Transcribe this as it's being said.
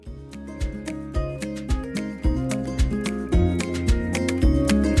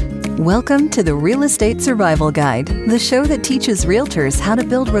Welcome to the Real Estate Survival Guide, the show that teaches realtors how to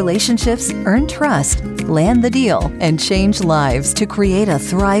build relationships, earn trust, land the deal, and change lives to create a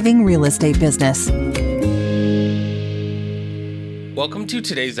thriving real estate business. Welcome to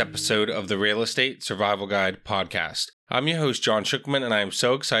today's episode of the Real Estate Survival Guide podcast. I'm your host, John Shookman, and I am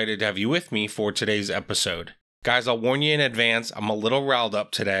so excited to have you with me for today's episode. Guys, I'll warn you in advance, I'm a little riled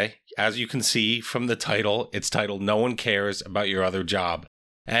up today. As you can see from the title, it's titled, No One Cares About Your Other Job.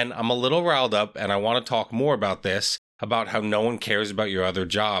 And I'm a little riled up, and I want to talk more about this, about how no one cares about your other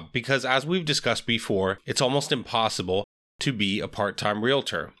job. Because as we've discussed before, it's almost impossible to be a part-time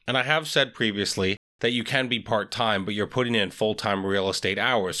realtor. And I have said previously that you can be part-time, but you're putting in full-time real estate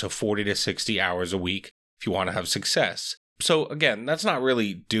hours, so 40 to 60 hours a week if you want to have success. So again, that's not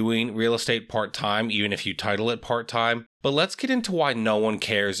really doing real estate part-time, even if you title it part-time. But let's get into why no one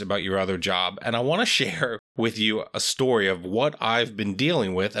cares about your other job. And I want to share with you a story of what I've been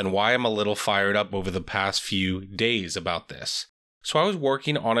dealing with and why I'm a little fired up over the past few days about this. So I was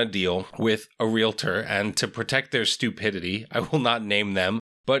working on a deal with a realtor, and to protect their stupidity, I will not name them,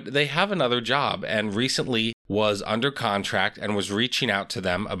 but they have another job and recently was under contract and was reaching out to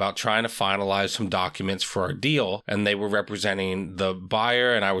them about trying to finalize some documents for our deal. And they were representing the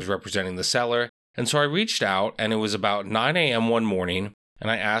buyer and I was representing the seller. And so I reached out, and it was about 9 a.m. one morning, and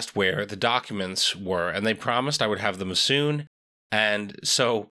I asked where the documents were, and they promised I would have them soon. And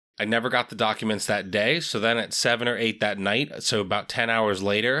so I never got the documents that day. So then at 7 or 8 that night, so about 10 hours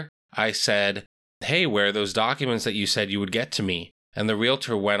later, I said, hey, where are those documents that you said you would get to me? And the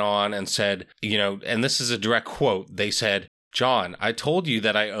realtor went on and said, and this is a direct quote, they said, John, I told you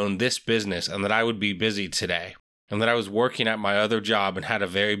that I own this business and that I would be busy today, and that I was working at my other job and had a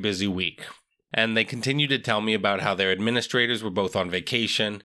very busy week. And they continued to tell me about how their administrators were both on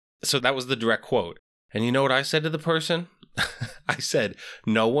vacation. So that was the direct quote. And you know what I said to the person? I said,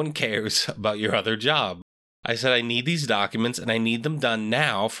 no one cares about your other job. I said, I need these documents and I need them done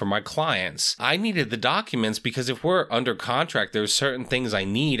now for my clients. I needed the documents because if we're under contract, there's certain things I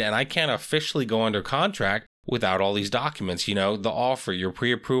need, and I can't officially go under contract without all these documents, the offer, your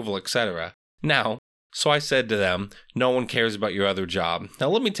pre-approval, etc. Now, so I said to them, no one cares about your other job. Now,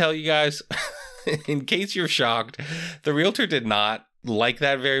 let me tell you guys, in case you're shocked, the realtor did not like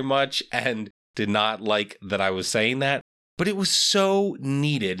that very much and did not like that I was saying that, but it was so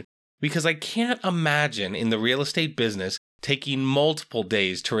needed. Because I can't imagine in the real estate business taking multiple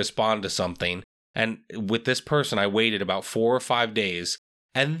days to respond to something. And with this person, I waited about 4 or 5 days.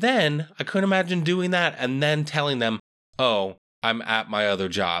 And then I couldn't imagine doing that and then telling them, oh, I'm at my other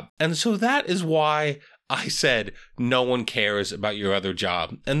job. And so that is why I said no one cares about your other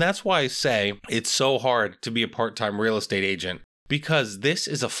job. And that's why I say it's so hard to be a part-time real estate agent, because this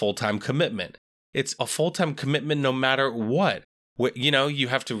is a full-time commitment. It's a full-time commitment no matter what. You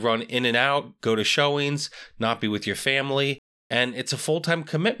have to run in and out, go to showings, not be with your family. And it's a full-time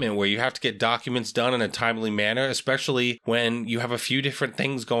commitment where you have to get documents done in a timely manner, especially when you have a few different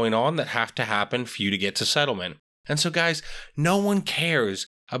things going on that have to happen for you to get to settlement. And so guys, no one cares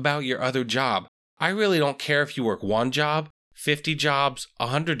about your other job. I really don't care if you work 1 job, 50 jobs,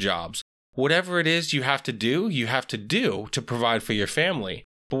 100 jobs. Whatever it is you have to do to provide for your family.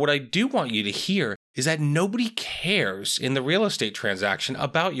 But what I do want you to hear is that nobody cares in the real estate transaction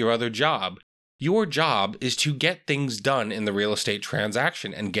about your other job. Your job is to get things done in the real estate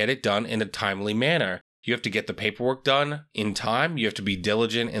transaction and get it done in a timely manner. You have to get the paperwork done in time. You have to be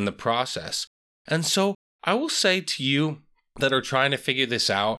diligent in the process. And so I will say to you that are trying to figure this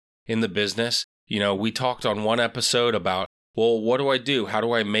out in the business, we talked on one episode about, well, what do I do? How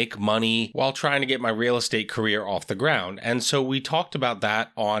do I make money while trying to get my real estate career off the ground? And so we talked about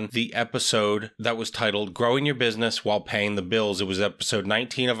that on the episode that was titled Growing Your Business While Paying the Bills. It was episode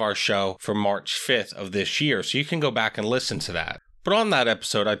 19 of our show from March 5th of this year. So you can go back and listen to that. But on that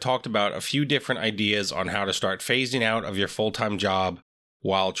episode, I talked about a few different ideas on how to start phasing out of your full-time job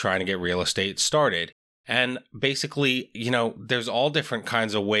while trying to get real estate started. And basically, there's all different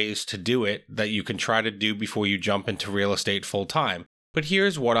kinds of ways to do it that you can try to do before you jump into real estate full time. But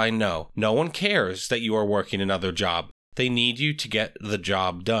here's what I know. No one cares that you are working another job. They need you to get the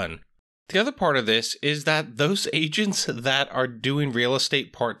job done. The other part of this is that those agents that are doing real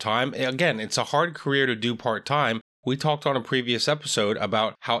estate part-time, again, it's a hard career to do part-time. We talked on a previous episode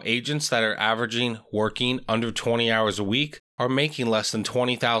about how agents that are averaging working under 20 hours a week are making less than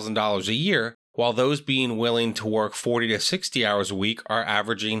 $20,000 a year, while those being willing to work 40 to 60 hours a week are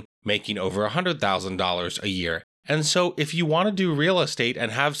making over $100,000 a year. And so if you want to do real estate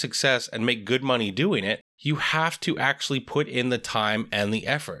and have success and make good money doing it, you have to actually put in the time and the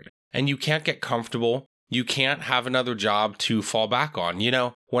effort. And you can't get comfortable You can't have another job to fall back on.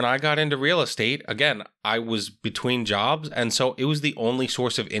 When I got into real estate, again, I was between jobs, and so it was the only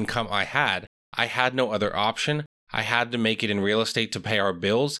source of income I had. I had no other option. I had to make it in real estate to pay our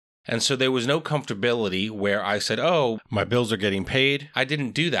bills. And so there was no comfortability where I said, oh, my bills are getting paid. I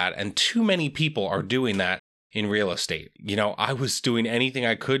didn't do that. And too many people are doing that in real estate. I was doing anything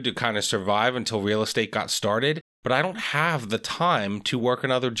I could to kind of survive until real estate got started, but I don't have the time to work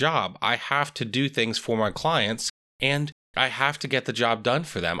another job. I have to do things for my clients, and I have to get the job done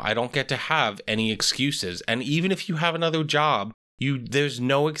for them. I don't get to have any excuses. And even if you have another job, there's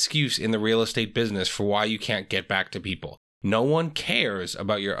no excuse in the real estate business for why you can't get back to people. No one cares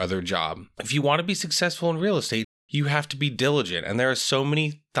about your other job. If you want to be successful in real estate, you have to be diligent, and there are so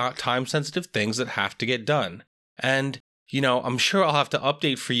many time-sensitive things that have to get done. And, I'm sure I'll have to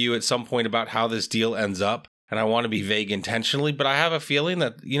update for you at some point about how this deal ends up, and I want to be vague intentionally, but I have a feeling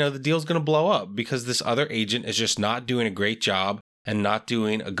that, the deal's going to blow up because this other agent is just not doing a great job and not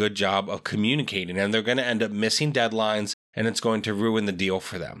doing a good job of communicating, and they're going to end up missing deadlines, and it's going to ruin the deal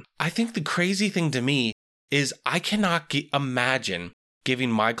for them. I think the crazy thing to me is I cannot imagine giving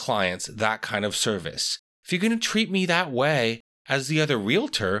my clients that kind of service. If you're going to treat me that way as the other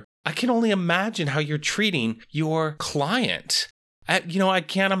realtor, I can only imagine how you're treating your client. I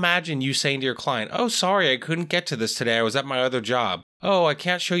can't imagine you saying to your client, oh, sorry, I couldn't get to this today. I was at my other job. Oh, I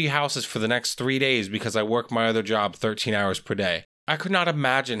can't show you houses for the next 3 days because I work my other job 13 hours per day. I could not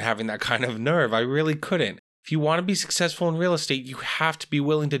imagine having that kind of nerve. I really couldn't. If you want to be successful in real estate, you have to be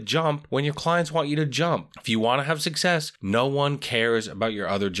willing to jump when your clients want you to jump. If you want to have success, no one cares about your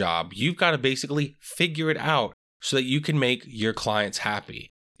other job. You've got to basically figure it out so that you can make your clients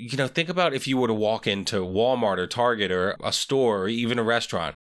happy. Think about if you were to walk into Walmart or Target or a store or even a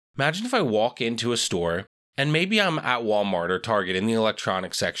restaurant. Imagine if I walk into a store and maybe I'm at Walmart or Target in the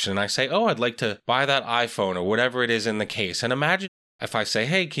electronics section and I say, oh, I'd like to buy that iPhone or whatever it is in the case. And imagine if I say,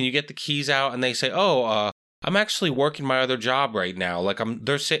 hey, can you get the keys out? And they say, I'm actually working my other job right now.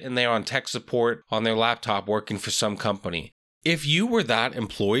 They're sitting there on tech support on their laptop working for some company. If you were that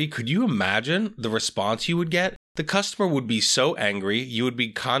employee, could you imagine the response you would get? The customer would be so angry, you would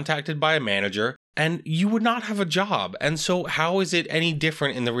be contacted by a manager, and you would not have a job. And so how is it any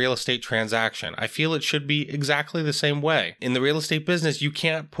different in the real estate transaction? I feel it should be exactly the same way. In the real estate business, you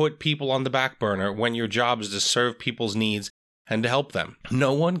can't put people on the back burner when your job is to serve people's needs and to help them.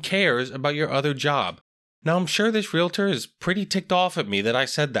 No one cares about your other job. Now, I'm sure this realtor is pretty ticked off at me that I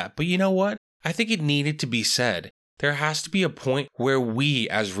said that, but you know what? I think it needed to be said. There has to be a point where we,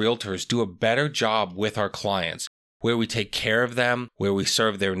 as realtors, do a better job with our clients, where we take care of them, where we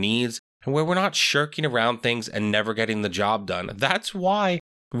serve their needs, and where we're not shirking around things and never getting the job done. That's why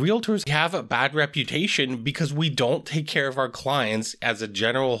realtors have a bad reputation, because we don't take care of our clients as a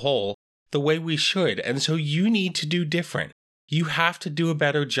general whole the way we should. And so you need to do different. You have to do a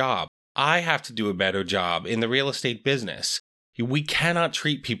better job. I have to do a better job in the real estate business. We cannot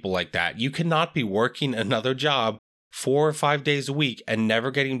treat people like that. You cannot be working another job 4 or 5 days a week and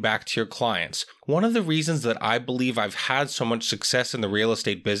never getting back to your clients. One of the reasons that I believe I've had so much success in the real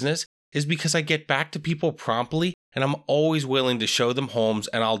estate business is because I get back to people promptly, and I'm always willing to show them homes,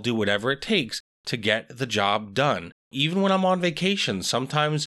 and I'll do whatever it takes to get the job done. Even when I'm on vacation,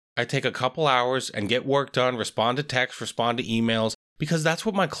 sometimes I take a couple hours and get work done, respond to texts, respond to emails, because that's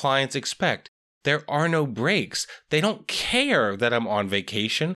what my clients expect. There are no breaks. They don't care that I'm on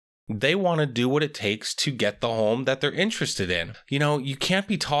vacation. They want to do what it takes to get the home that they're interested in. You can't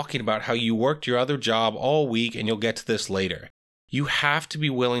be talking about how you worked your other job all week and you'll get to this later. You have to be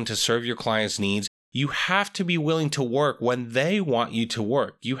willing to serve your clients' needs. You have to be willing to work when they want you to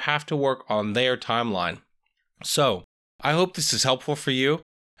work. You have to work on their timeline. So, I hope this is helpful for you,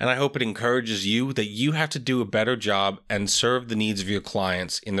 and I hope it encourages you that you have to do a better job and serve the needs of your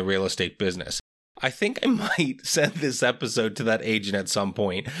clients in the real estate business. I think I might send this episode to that agent at some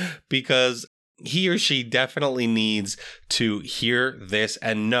point, because he or she definitely needs to hear this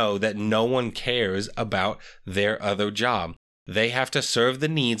and know that no one cares about their other job. They have to serve the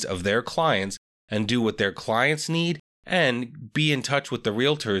needs of their clients and do what their clients need and be in touch with the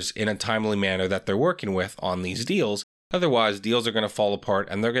realtors in a timely manner that they're working with on these deals. Otherwise, deals are going to fall apart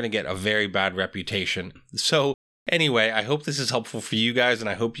and they're going to get a very bad reputation. So anyway, I hope this is helpful for you guys, and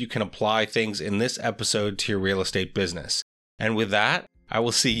I hope you can apply things in this episode to your real estate business. And with that, I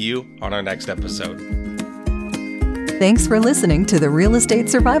will see you on our next episode. Thanks for listening to the Real Estate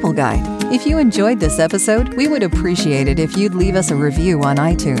Survival Guide. If you enjoyed this episode, we would appreciate it if you'd leave us a review on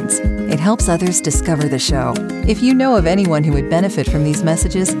iTunes. It helps others discover the show. If you know of anyone who would benefit from these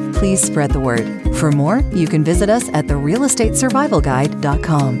messages, please spread the word. For more, you can visit us at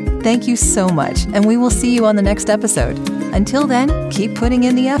therealestatesurvivalguide.com. Thank you so much, and we will see you on the next episode. Until then, keep putting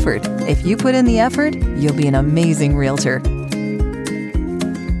in the effort. If you put in the effort, you'll be an amazing realtor.